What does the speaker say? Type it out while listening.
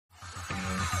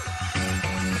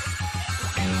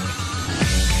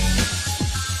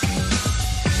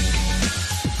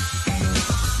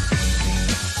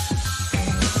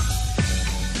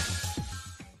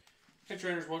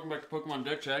welcome back to Pokemon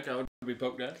Deck Check. I would be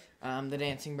Poke Dad. I'm the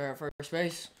Dancing Bear at first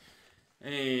base.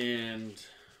 And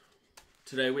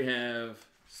today we have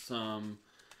some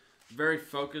very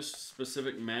focused,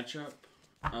 specific matchup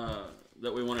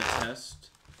that we want to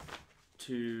test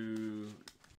to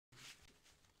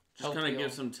just kind of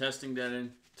give some testing data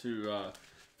to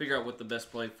figure out what the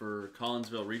best play for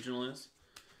Collinsville Regional is.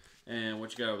 And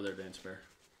what you got over there, Dance Bear?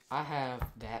 I have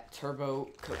that Turbo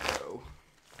Koko.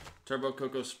 Turbo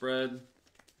Koko spread.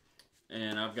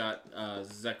 And I've got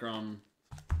Zekrom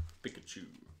Pikachu.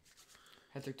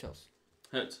 Heads or tails?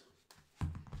 Heads.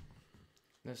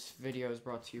 This video is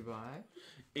brought to you by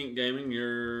Ink Gaming,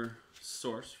 your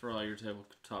source for all your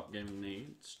tabletop gaming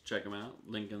needs. Check them out.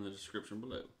 Link in the description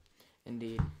below.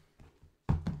 Indeed.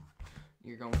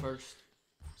 You're going first.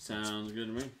 Sounds good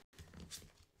to me.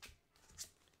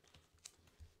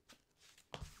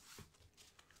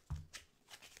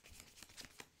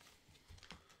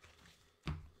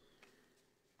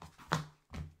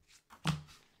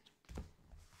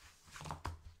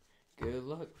 Good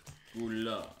luck. Good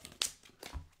luck.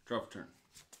 Draw for turn.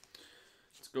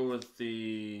 Let's go with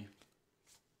the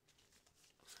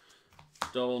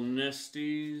double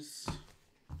Nesties.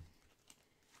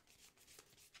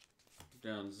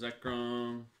 Down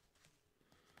Zekrom.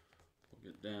 We'll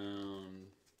get down.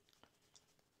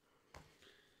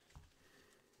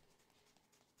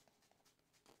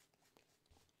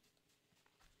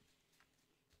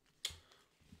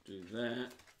 Do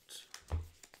that.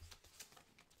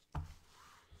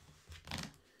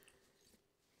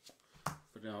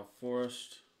 Put down a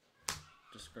Forest.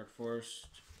 Discard Forest.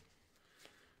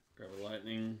 Grab a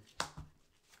Lightning.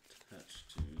 Attach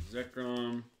to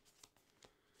Zekrom.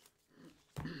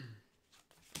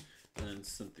 And then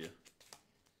Cynthia.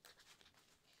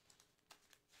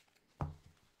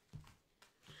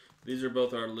 These are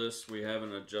both our lists. We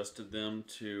haven't adjusted them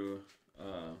to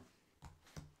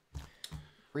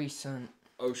Recent.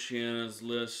 Oceana's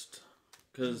list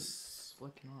because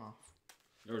Flicking off.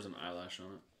 there was an eyelash on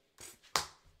it.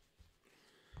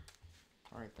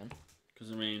 Alright then. Because,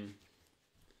 I mean,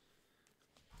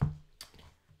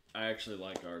 I actually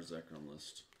like our Zekrom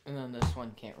list. And then this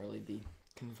one can't really be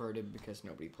converted because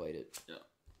nobody played it. Yeah.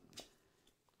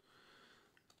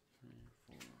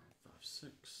 3, 4, 5,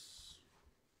 6.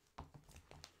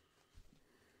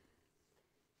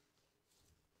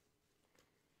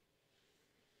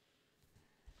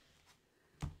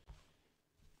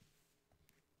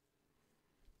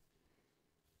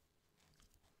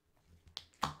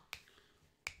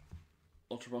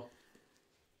 Ultra Ball.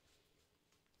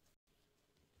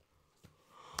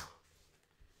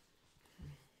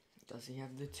 Does he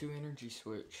have the 2 energy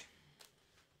switch?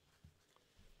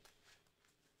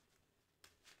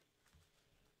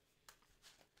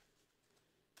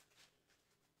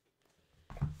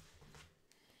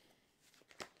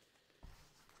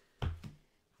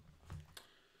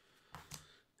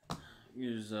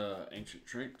 Use Ancient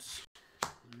Traits.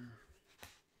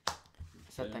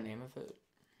 Is that the name of it?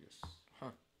 Yes. Huh.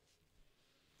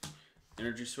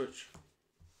 Energy Switch.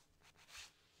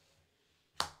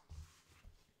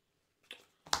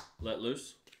 Let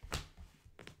Loose.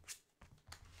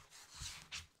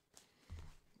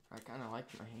 I kind of like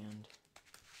my hand.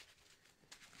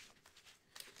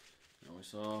 And we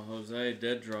saw Jose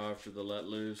dead draw after the Let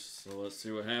Loose, so let's see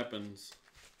what happens.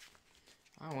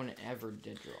 I wouldn't ever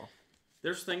dead draw.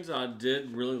 There's things I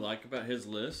did really like about his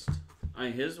list. I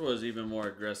mean, his was even more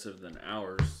aggressive than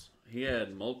ours. He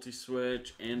had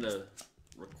multi-switch and a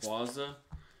Rayquaza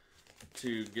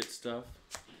to get stuff,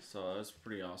 so that's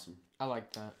pretty awesome. I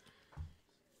like that.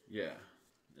 Yeah,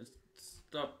 it's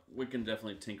stuff we can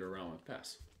definitely tinker around with.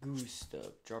 Pass. Goose stuff.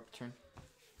 Drop a turn.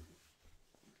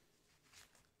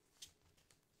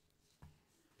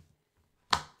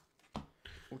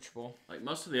 Ultra Ball. Like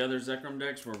most of the other Zekrom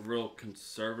decks were real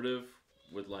conservative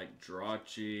with like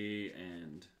Drachi,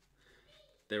 and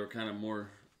they were kind of more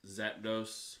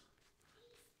Zapdos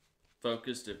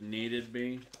focused if needed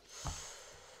be.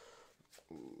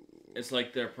 It's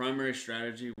like their primary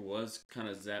strategy was kind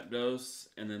of Zapdos,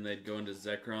 and then they'd go into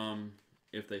Zekrom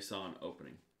if they saw an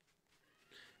opening.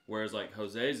 Whereas like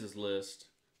Jose's list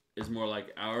is more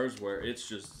like ours, where it's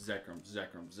just Zekrom,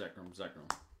 Zekrom, Zekrom, Zekrom.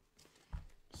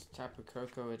 It's Tapu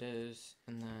Koko it is,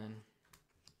 and then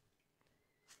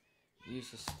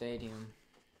use a stadium.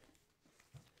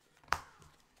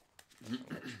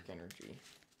 Electric energy.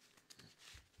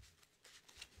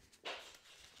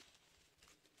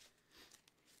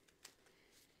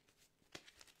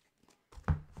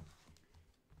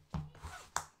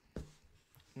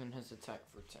 And then his attack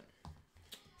for 10.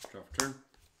 Draw for turn.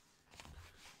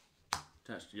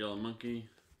 Attached to Yellow Monkey.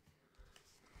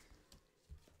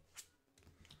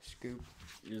 Scoop.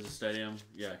 Use the stadium.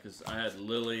 Yeah, because I had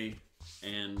Lily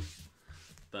and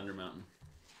Thunder Mountain.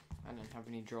 I didn't have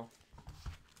any draw.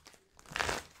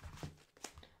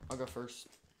 I'll go first.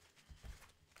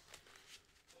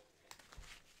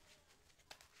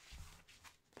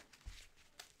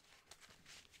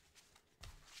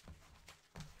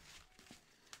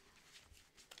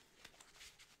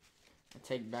 I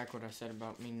take back what I said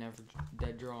about me never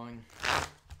dead drawing.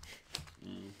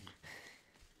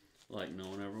 Like no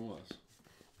one ever was.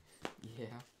 Yeah.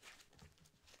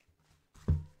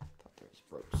 Thought there was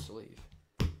a rope sleeve.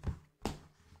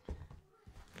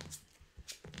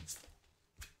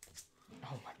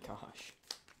 Oh my gosh.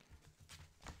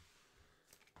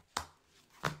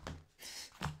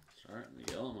 Starting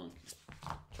the yellow monkey.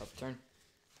 Drop a turn.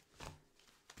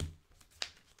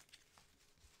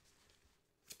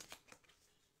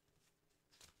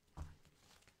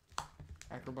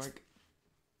 Acrobike.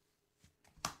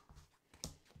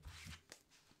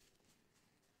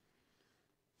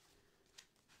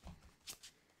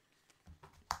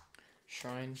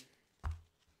 Shrine.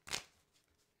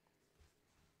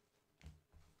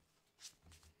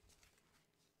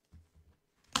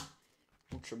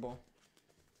 Ultra Ball.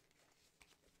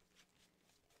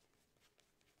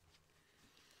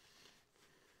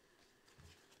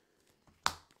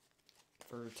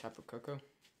 For Tapu Koko.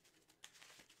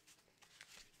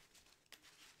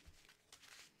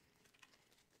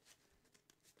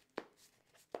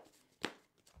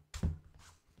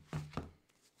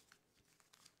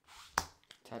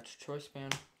 Attach Choice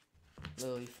Band.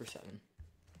 Lily for 7.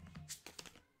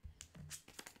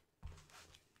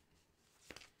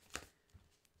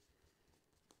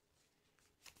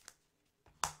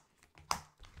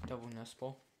 Double Nest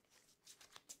Ball.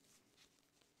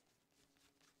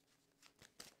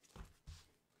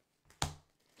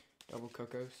 Double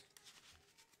Cocos.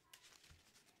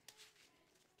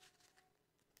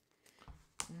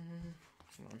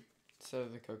 Come on. Instead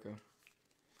of the Coco.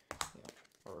 Yeah,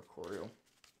 or a Corial.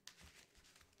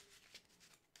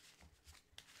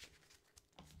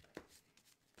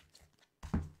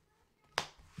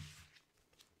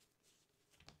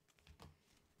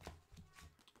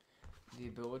 The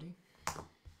ability.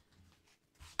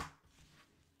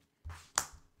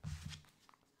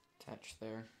 Attach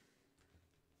there.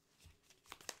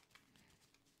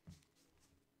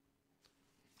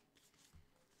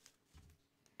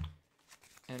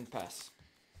 And pass.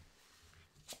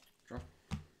 Draw.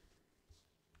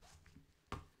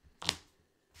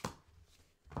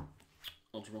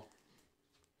 Ultra Ball.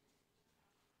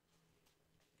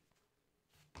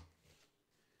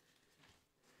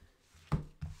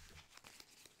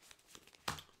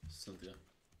 Cynthia.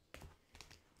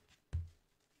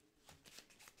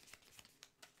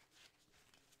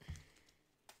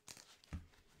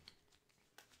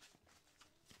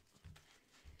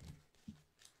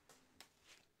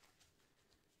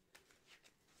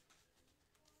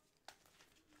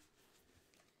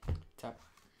 Tap.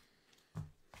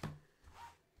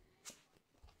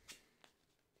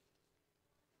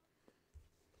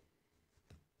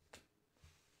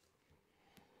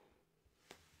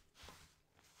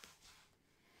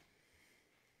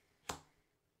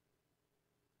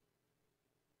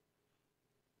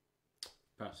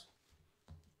 Pass.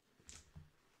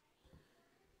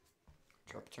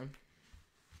 Drop a turn.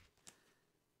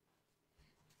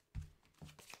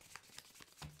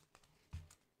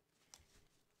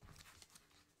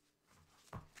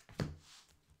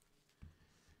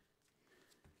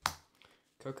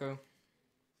 Coco.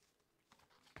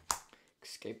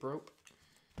 Escape Rope.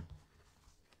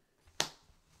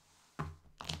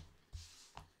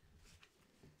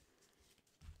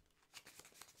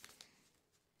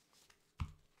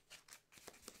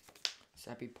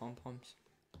 Sappy Pom Poms.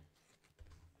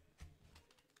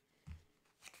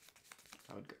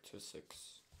 I would go to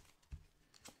 6.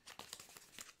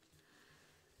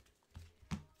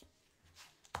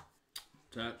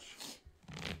 Attach.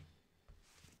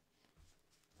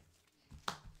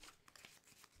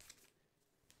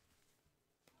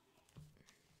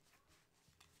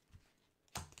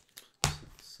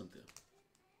 Cynthia.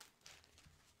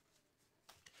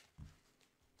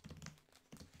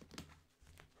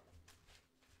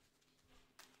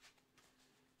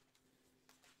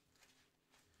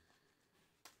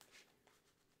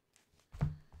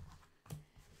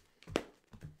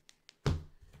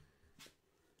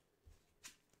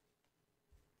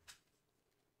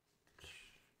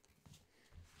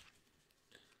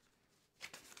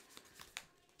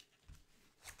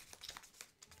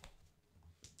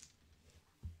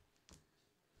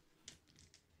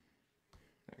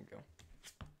 There you go.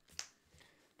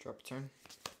 Drop a turn.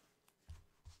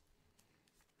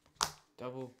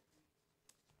 double,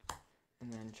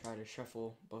 and then try to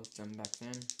shuffle both of them back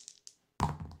in.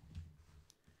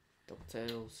 Double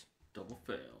tails. Double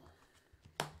fail.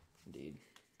 Indeed.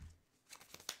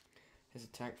 His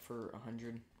attack for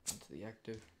 100 into the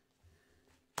active.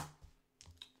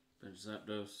 There's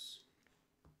Zapdos.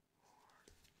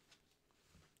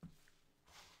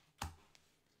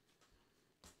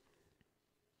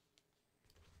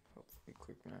 Hopefully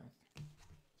quick math.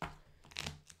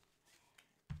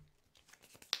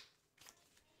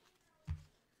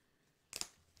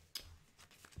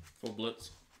 Full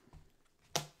blitz.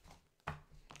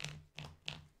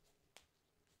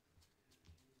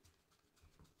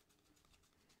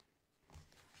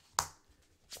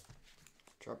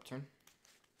 Drop turn.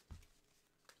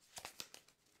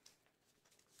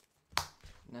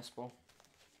 Nest ball.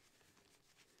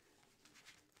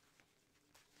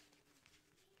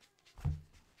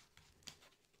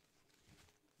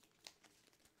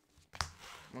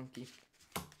 Monkey.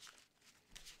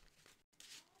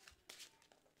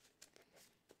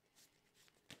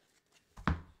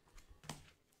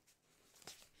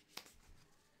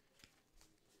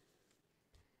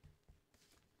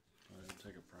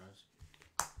 Take a prize.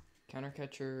 Counter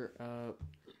catcher,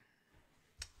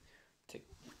 take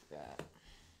that.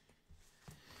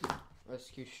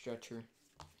 Rescue stretcher.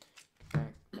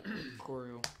 Back,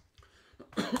 Couriel.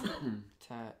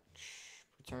 Attach,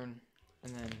 return,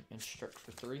 and then instruct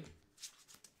for 3.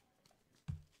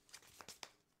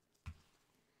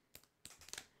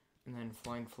 And then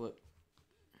flying flip.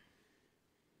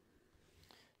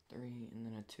 3, and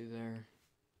then a 2 there.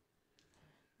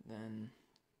 Then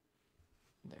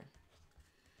there.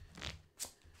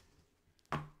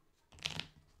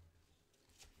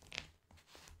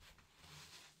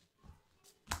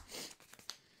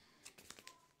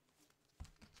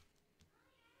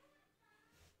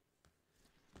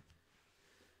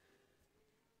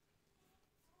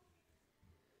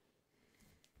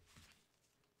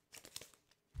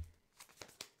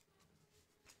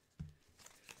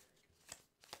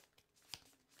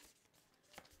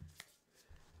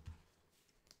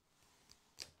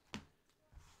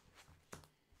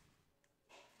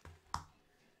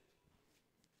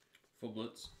 Full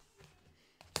blitz.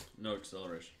 No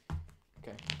acceleration.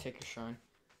 Okay, take a shine.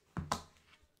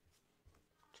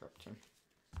 Drop turn.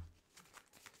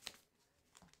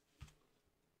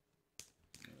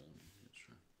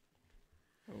 Sure.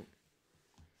 Oh.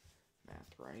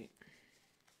 Math right.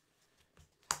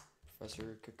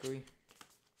 Professor Kukui.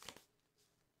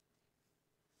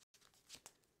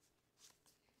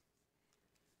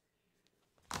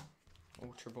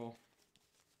 Ultra Ball.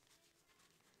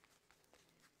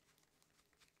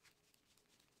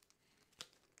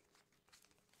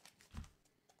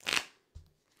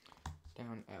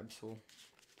 Down Absol.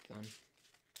 Done.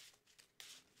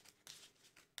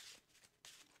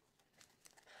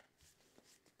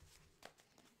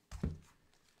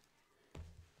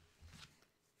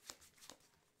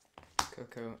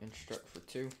 Coco instruct for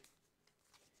 2.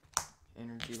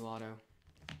 Energy Lotto.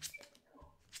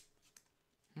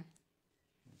 What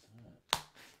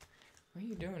are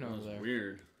you doing over there?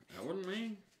 Weird. That wasn't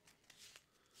me.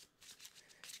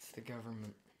 It's the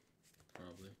government.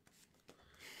 Probably.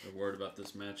 They're worried about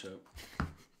this matchup.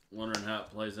 Wondering how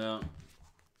it plays out.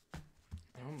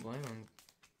 I don't blame them.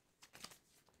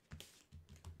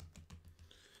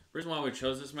 The reason why we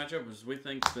chose this matchup is we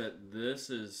think that this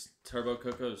is Turbo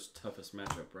Coco's toughest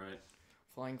matchup, right?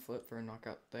 Flying flip for a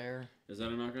knockout there. Is that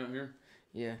a knockout here?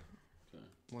 Yeah. Okay.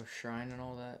 With Shrine and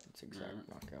all that, it's exact Alright.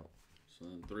 knockout. So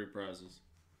then 3 prizes.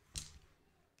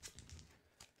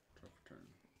 Drop a turn.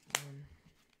 1,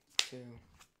 2,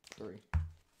 3.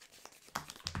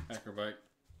 Acrobite.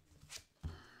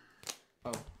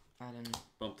 Oh, add in.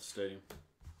 Bump the stadium.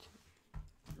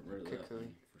 Get rid of that Kukui.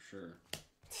 thing, for sure.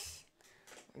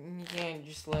 You can't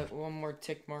just let one more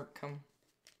tick mark come.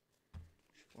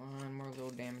 Just one more little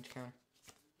damage counter.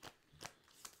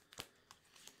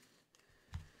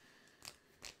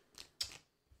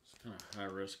 It's kind of high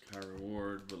risk, high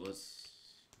reward, but let's.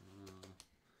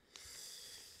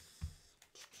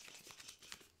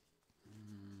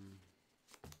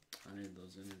 I need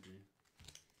those energy.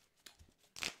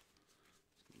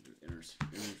 Let's do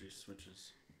energy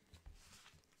switches.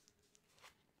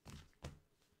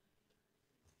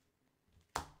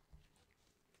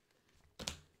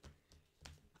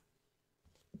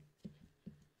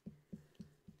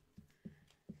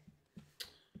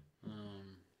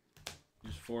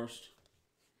 Use forced.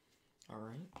 All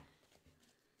right.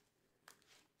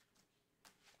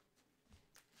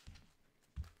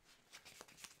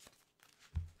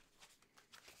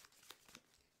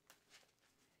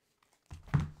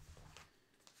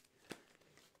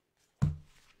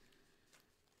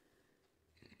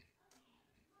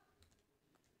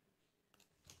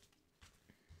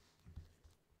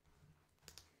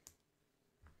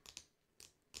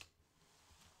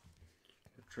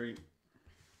 Treat.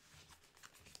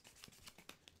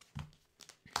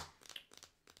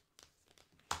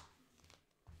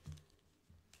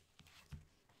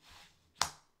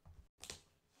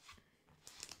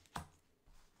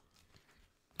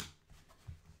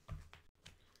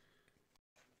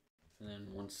 And then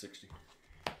 160.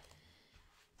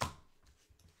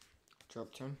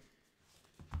 Drop turn.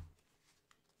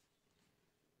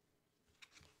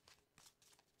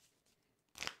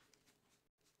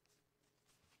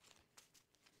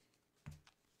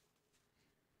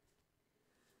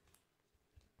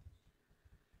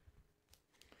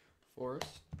 Forest.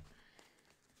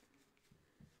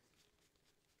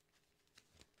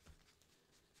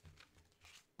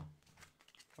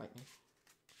 Lightning.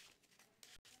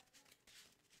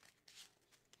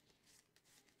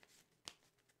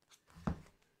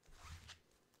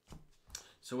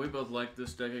 So we both like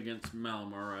this deck against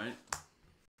Malamar, right?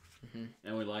 Mm-hmm.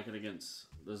 And we like it against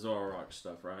the Zoroark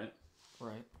stuff, right?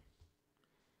 Right.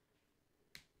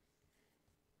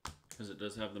 Because it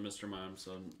does have the Mr. Mime,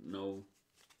 so no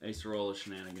Acerola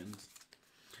shenanigans.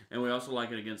 And we also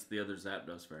like it against the other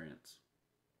Zapdos variants.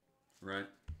 Right?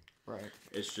 Right.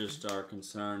 It's just our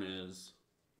concern is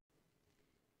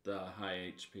the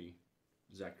high HP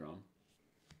Zekrom.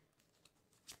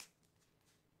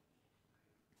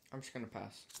 I'm just gonna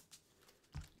pass.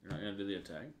 You're not going to do the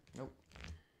attack? Nope.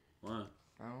 Why?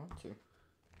 I don't want to.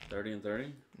 30 and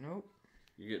 30? Nope.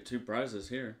 You get 2 prizes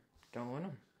here. Don't win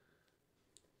them.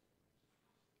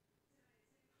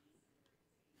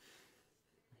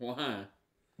 Why?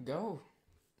 Go.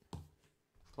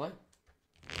 Play.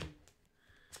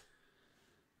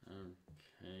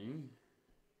 Okay.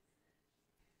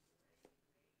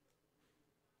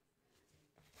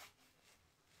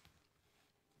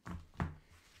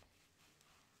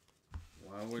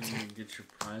 Why wouldn't you get your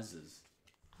prizes?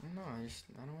 No,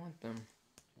 I don't want them.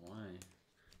 Why?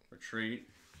 Retreat.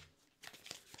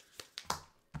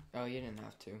 Oh, you didn't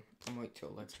have to. I'm wait till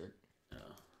electric. Yeah.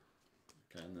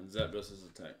 Okay, and then Zapdos'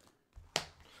 attack.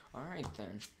 Alright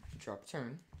then. Drop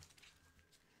turn.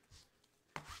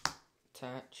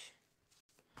 Attach.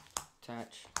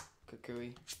 Attach.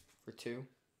 Kukui for 2.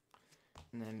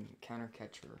 And then counter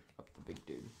catcher up the big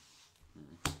dude.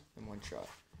 In 1 shot.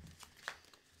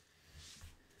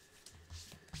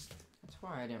 That's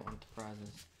why I didn't want the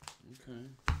prizes. Okay.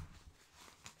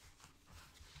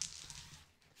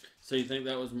 So you think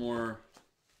that was more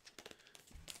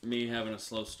me having a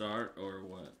slow start, or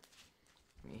what?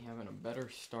 Me having a better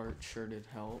start sure did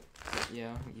help. But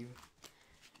yeah, you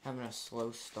having a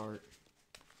slow start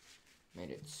made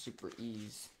it super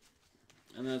easy.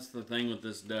 And that's the thing with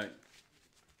this deck.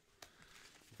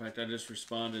 In fact, I just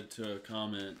responded to a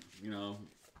comment, you know,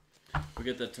 we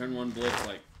get the turn 1 blitz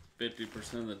like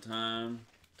 50% of the time,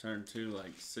 turn 2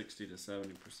 like 60 to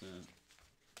 70%.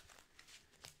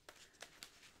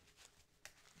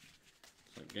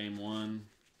 It's like game 1,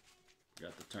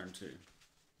 got the turn 2.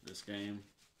 This game,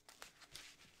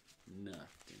 nothing.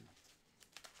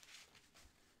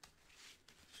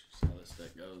 That's just how this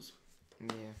deck goes.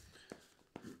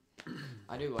 Yeah.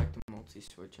 I do like the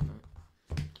multi-switch in it.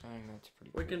 I think that's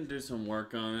pretty We cool. can do some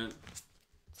work on it,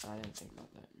 I didn't think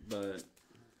about that. but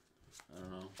I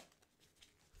don't know.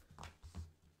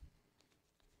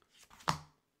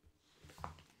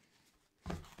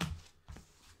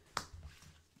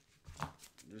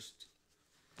 Just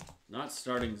not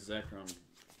starting Zekrom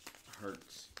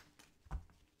hurts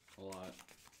a lot.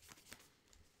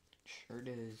 Sure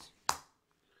does.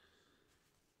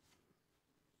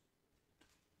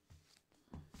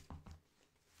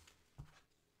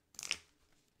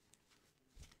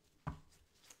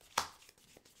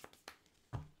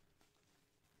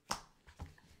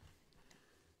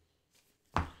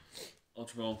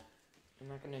 Ultra Ball. I'm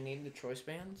not gonna need the choice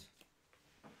bands.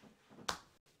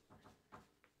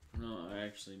 No, I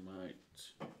actually might.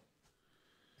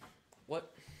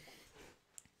 What?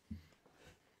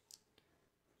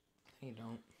 You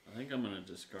don't. I think I'm gonna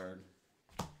discard.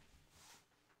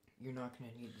 You're not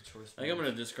gonna need the choice bands. I think I'm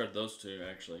gonna discard those 2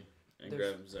 actually, and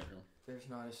There's- grab Zekrom. There's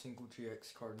not a single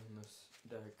GX card in this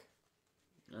deck.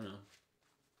 I know.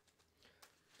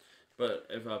 But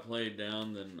if I play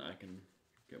down, then I can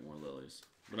get more lilies.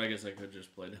 But I guess I could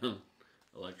just play down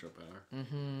Electro Power.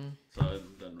 Mm-hmm. So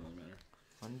it doesn't really matter.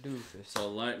 One doofus. So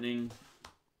lightning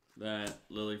that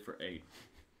lily for 8.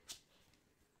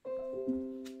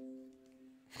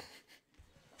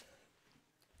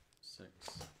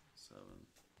 Six, 7,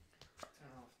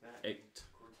 8.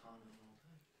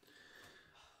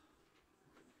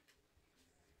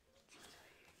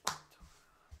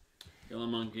 Yellow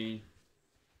Monkey.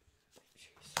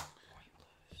 She's so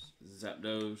pointless.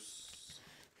 Zapdos.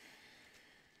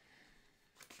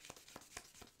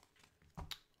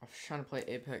 was trying to play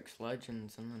Apex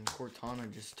Legends and then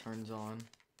Cortana just turns on.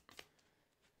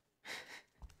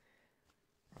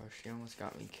 Oh, she almost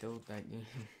got me killed that game.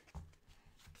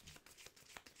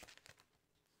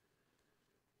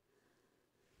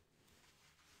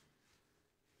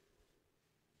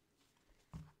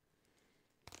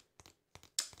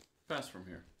 Pass from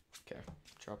here. Okay,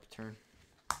 drop a turn.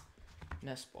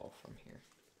 Nest ball from here.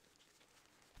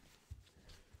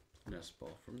 Nest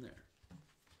ball from there.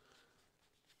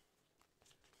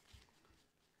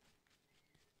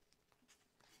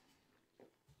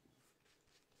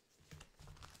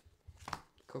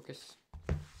 Cocos.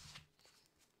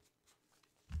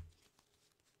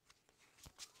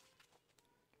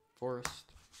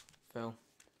 Forest. Fell.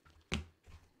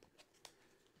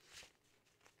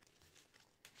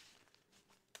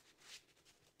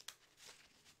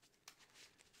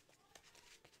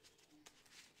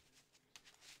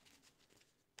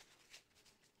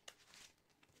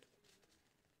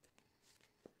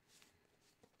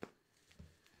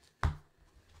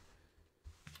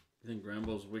 You think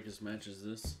Granbull's weakest match is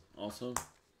this also?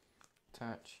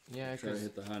 Touch. Yeah, Try to because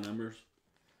hit the high numbers.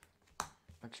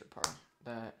 extra power.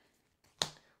 That.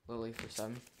 Lily for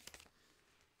 7.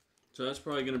 So that's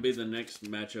probably going to be the next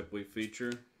matchup we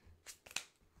feature.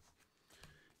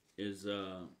 Is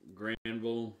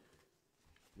Granbull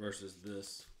versus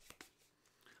this.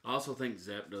 I also think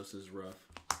Zapdos is rough.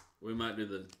 We might do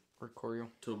the Recoil.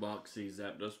 Toolboxy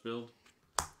Zapdos build.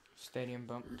 Stadium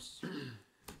bumps.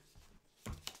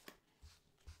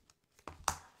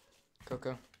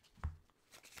 Coco.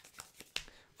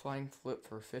 Flying flip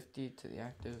for 50 to the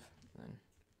active. Then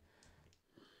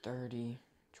 30,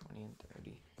 20, and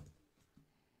 30.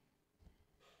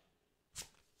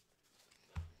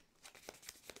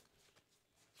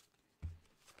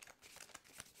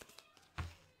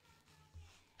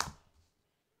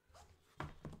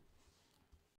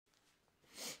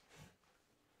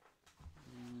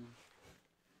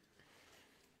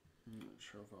 I'm not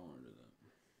sure if I want to do that.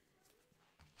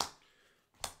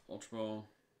 Ultra Ball.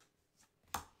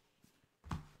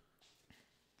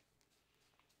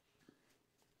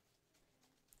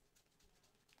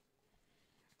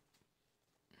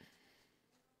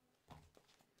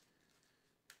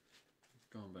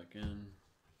 Going back in.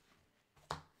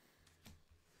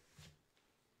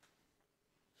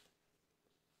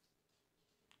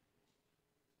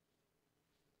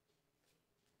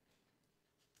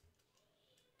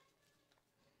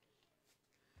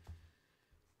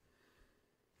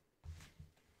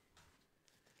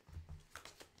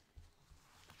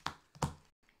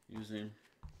 Using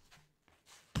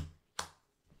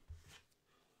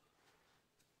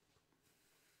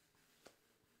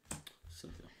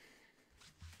Cynthia.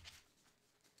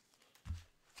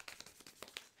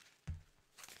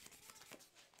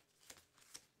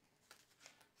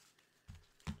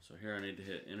 So here I need to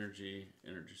hit energy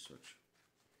switch.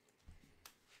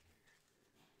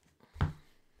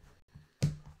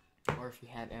 Or if you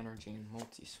had energy and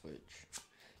multi-switch,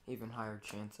 even higher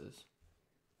chances.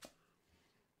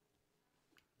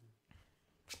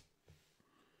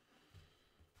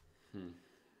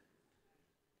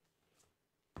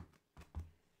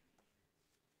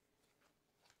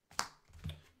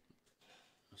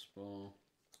 This ball.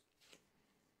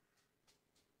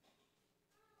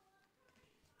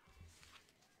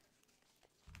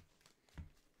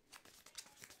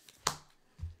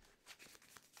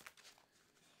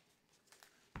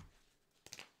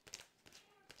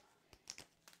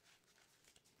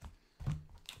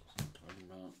 Talking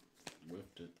about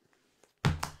whipped it.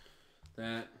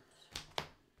 That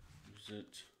use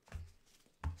it.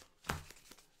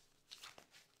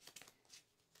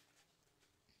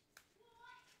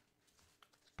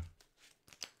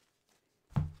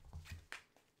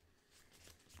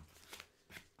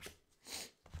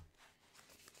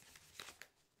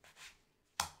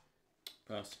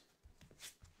 Pass.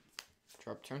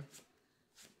 Drop turn.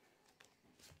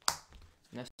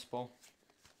 Nest ball.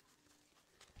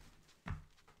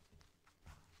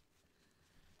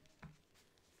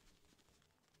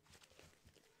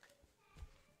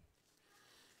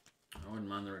 I wouldn't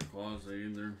mind the Rayquaza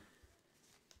either.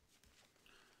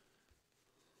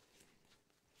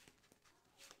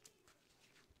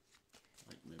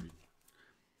 Like maybe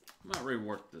I might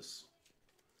rework this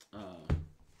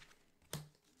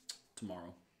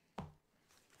tomorrow.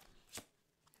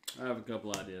 I have a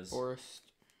couple ideas Forest.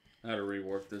 how to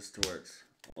rework this to where it's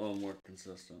a little more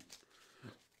consistent.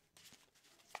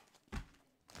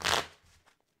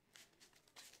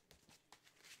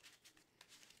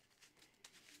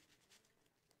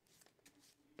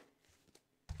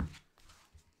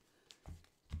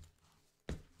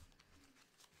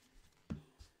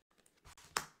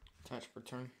 Attach per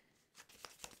turn.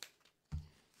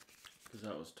 Because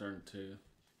that was turn 2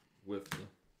 with the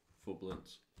full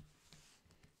blitz.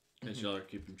 In case y'all are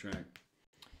keeping track.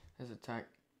 His attack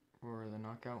for the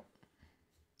knockout.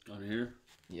 On here?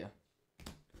 Yeah.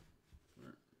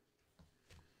 Right.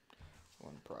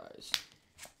 1 prize.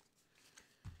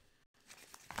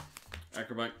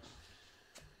 Acrobite.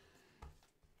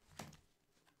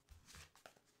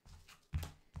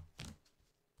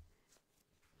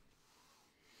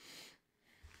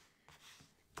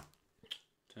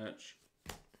 Attach.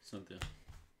 Cynthia.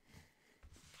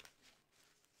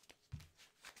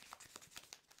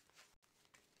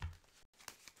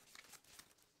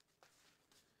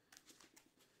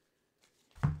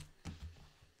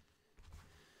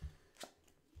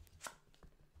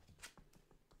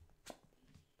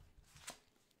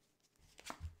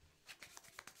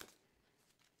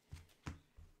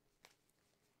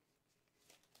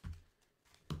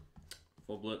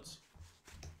 Full blitz.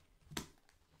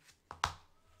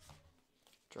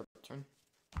 Drop per turn.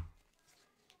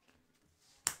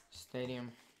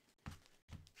 Stadium.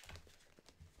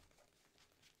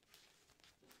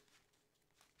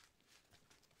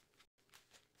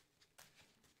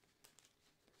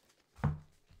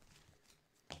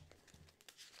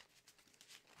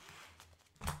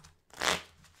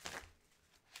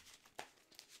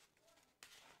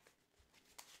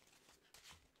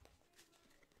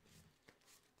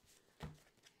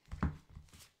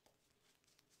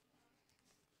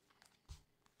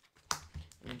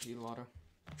 Energy Lotto.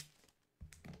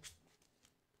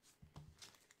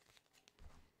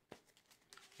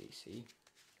 AC.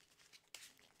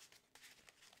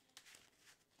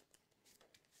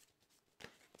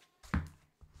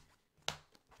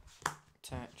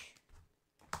 Attach.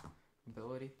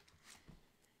 Ability.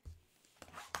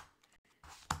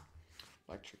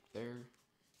 Electric there.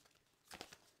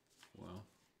 Wow.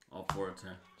 All 4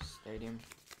 attack. Stadium.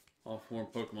 All 4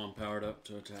 Pokemon powered up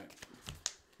to attack.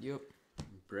 Yup.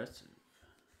 Impressive.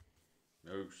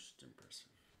 Most impressive.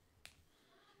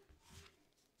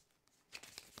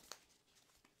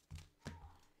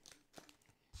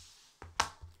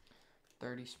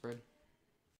 $30 spread.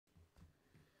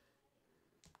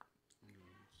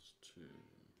 2.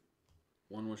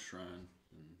 1 with Shrine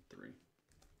and 3.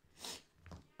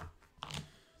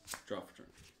 Draw for turn.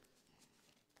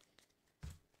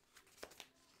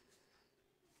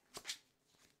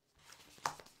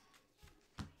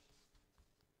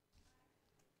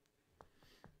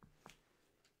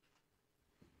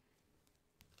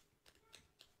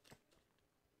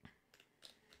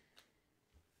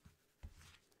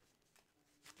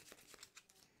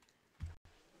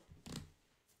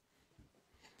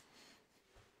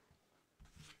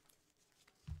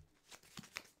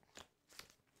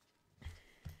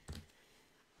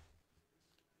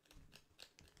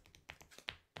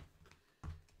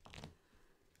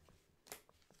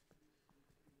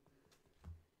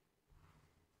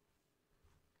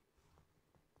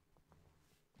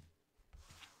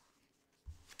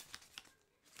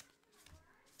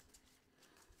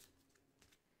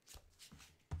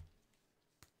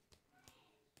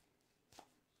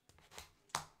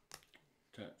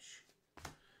 Attach.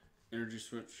 Energy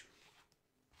switch.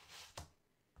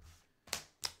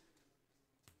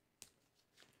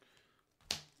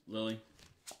 Lily.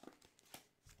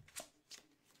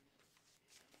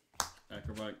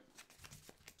 Acrobite.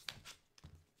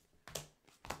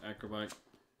 Acrobite.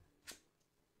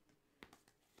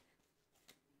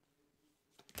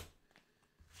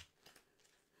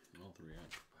 All 3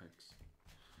 acrobites.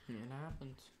 It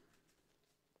happens.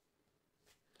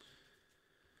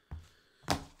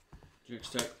 Jig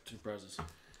stack, 2 prizes.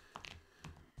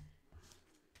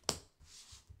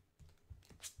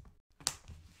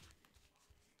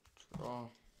 Draw.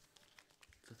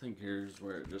 I think here's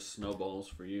where it just snowballs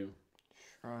for you.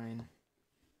 Shrine.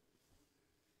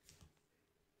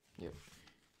 Yep.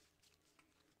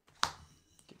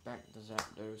 Get back the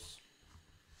Zapdos.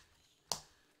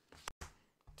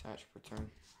 Attach per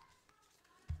turn.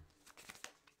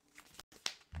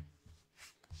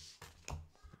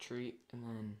 Retreat and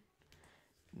then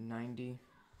 90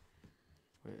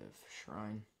 with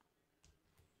Shrine.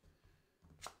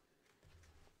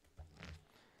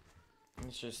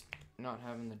 It's just not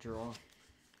having the draw.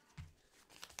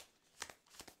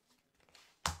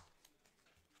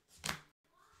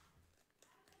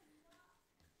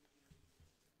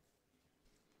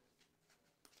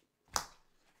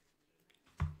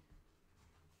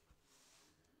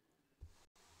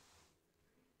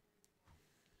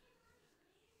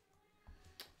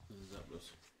 Zapdos.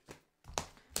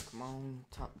 Come on,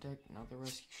 top deck, another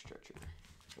rescue stretcher.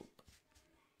 Nope.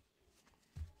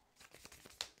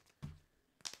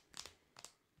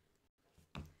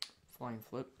 Flying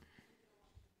Flip.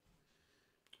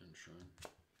 And Shrine.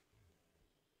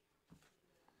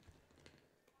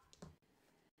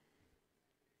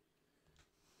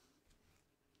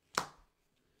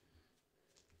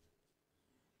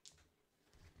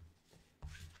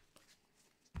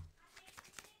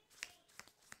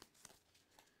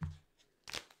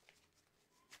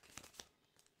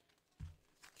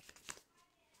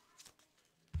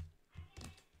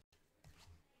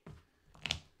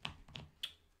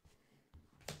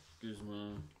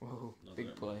 Guzma. Whoa, Not big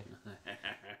that play.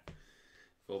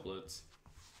 Full Blitz.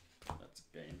 That's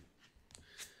a game.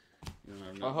 You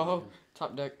don't have Oh, nothing.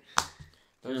 top deck. You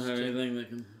don't Those have two. anything that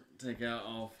can take out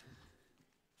all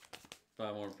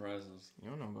 5 more prizes. You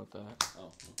don't know about that.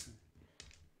 Oh, okay.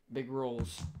 Big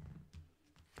rolls.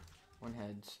 1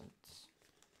 heads. That's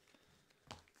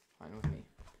fine with me.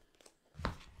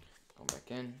 Go back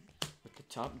in with the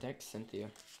top deck, Cynthia.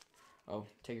 Oh,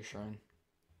 take a shrine.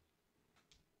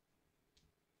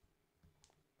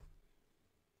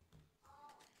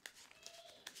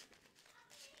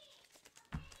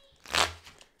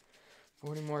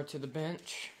 $40 more to the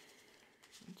bench.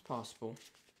 It's possible.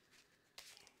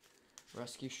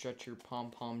 Rescue Stretcher, Pom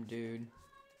Pom Dude.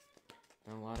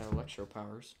 And a lot of Electro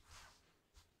Powers.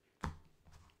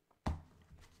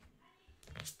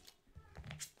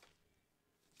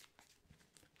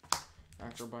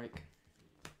 Acrobike.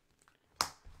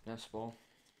 Nest Ball.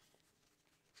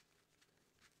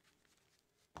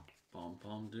 Pom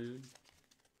Pom Dude.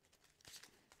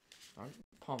 Alright,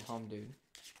 Pom Pom Dude.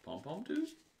 Pom Pom Dude?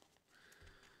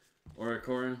 Or a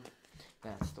Cora?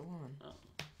 That's the one. Oh.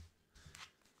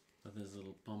 With his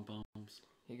little pom poms.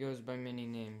 He goes by many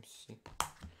names. See?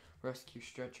 Rescue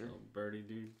Stretcher. Little birdie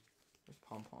dude. There's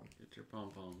Pom Pom. Get your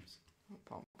pom poms.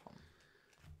 Pom Pom.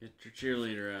 Get your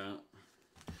cheerleader out.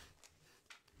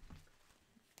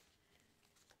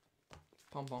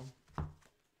 Pom Pom.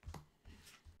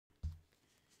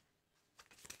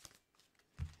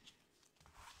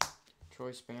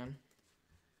 Choice Span.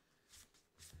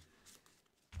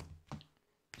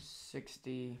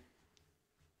 60.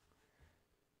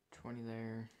 20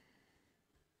 there.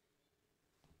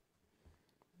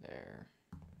 There.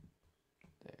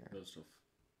 There. Those stuff.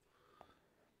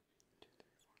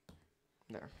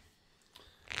 There.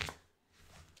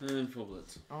 And Full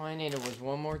Blitz. All I needed was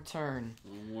one more turn.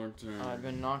 One more turn. I'd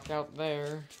been knocked out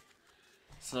there.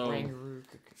 So, Rangaroo.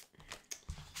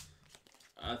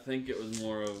 I think it was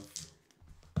more of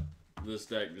this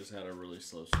deck just had a really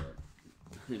slow start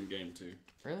in game 2.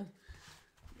 Really?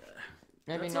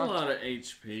 Maybe That's not. a lot of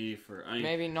HP for.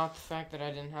 Maybe not the fact that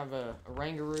I didn't have a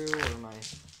Rangaroo or my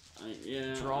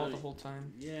draw the whole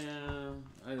time. Yeah,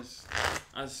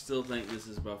 I still think this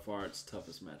is by far its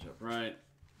toughest matchup, right?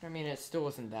 I mean, it still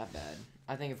wasn't that bad.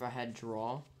 I think if I had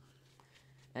draw,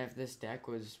 and if this deck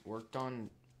was worked on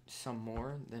some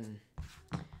more, then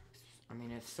I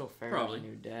mean, it's still fair Probably. as a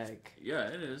new deck. Yeah,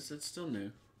 it is. It's still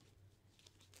new.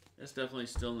 It's definitely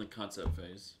still in the concept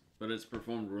phase, but it's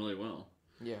performed really well.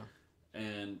 Yeah.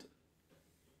 And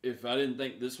if I didn't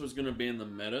think this was going to be in the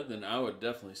meta, then I would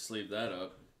definitely sleeve that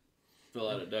up. Fill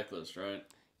out a deck list, right?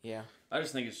 Yeah. I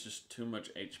just think it's just too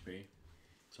much HP.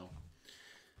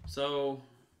 So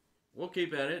we'll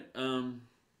keep at it. Doing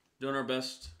our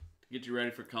best to get you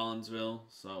ready for Collinsville.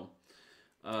 So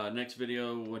next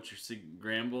video, what you see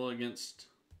Gramble against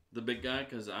the big guy,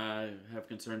 because I have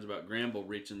concerns about Gramble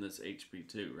reaching this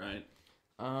HP too, right?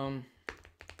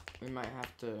 We might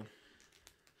have to.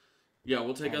 Yeah,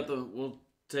 we'll take out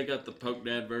the Poke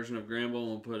Dad version of Gramble and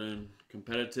we'll put in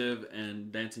competitive,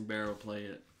 and Dancing Bear will play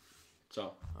it.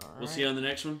 So we'll see you on the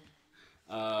next one.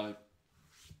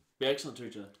 Be excellent to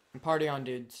each other. Party on,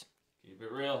 dudes. Keep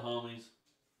it real, homies.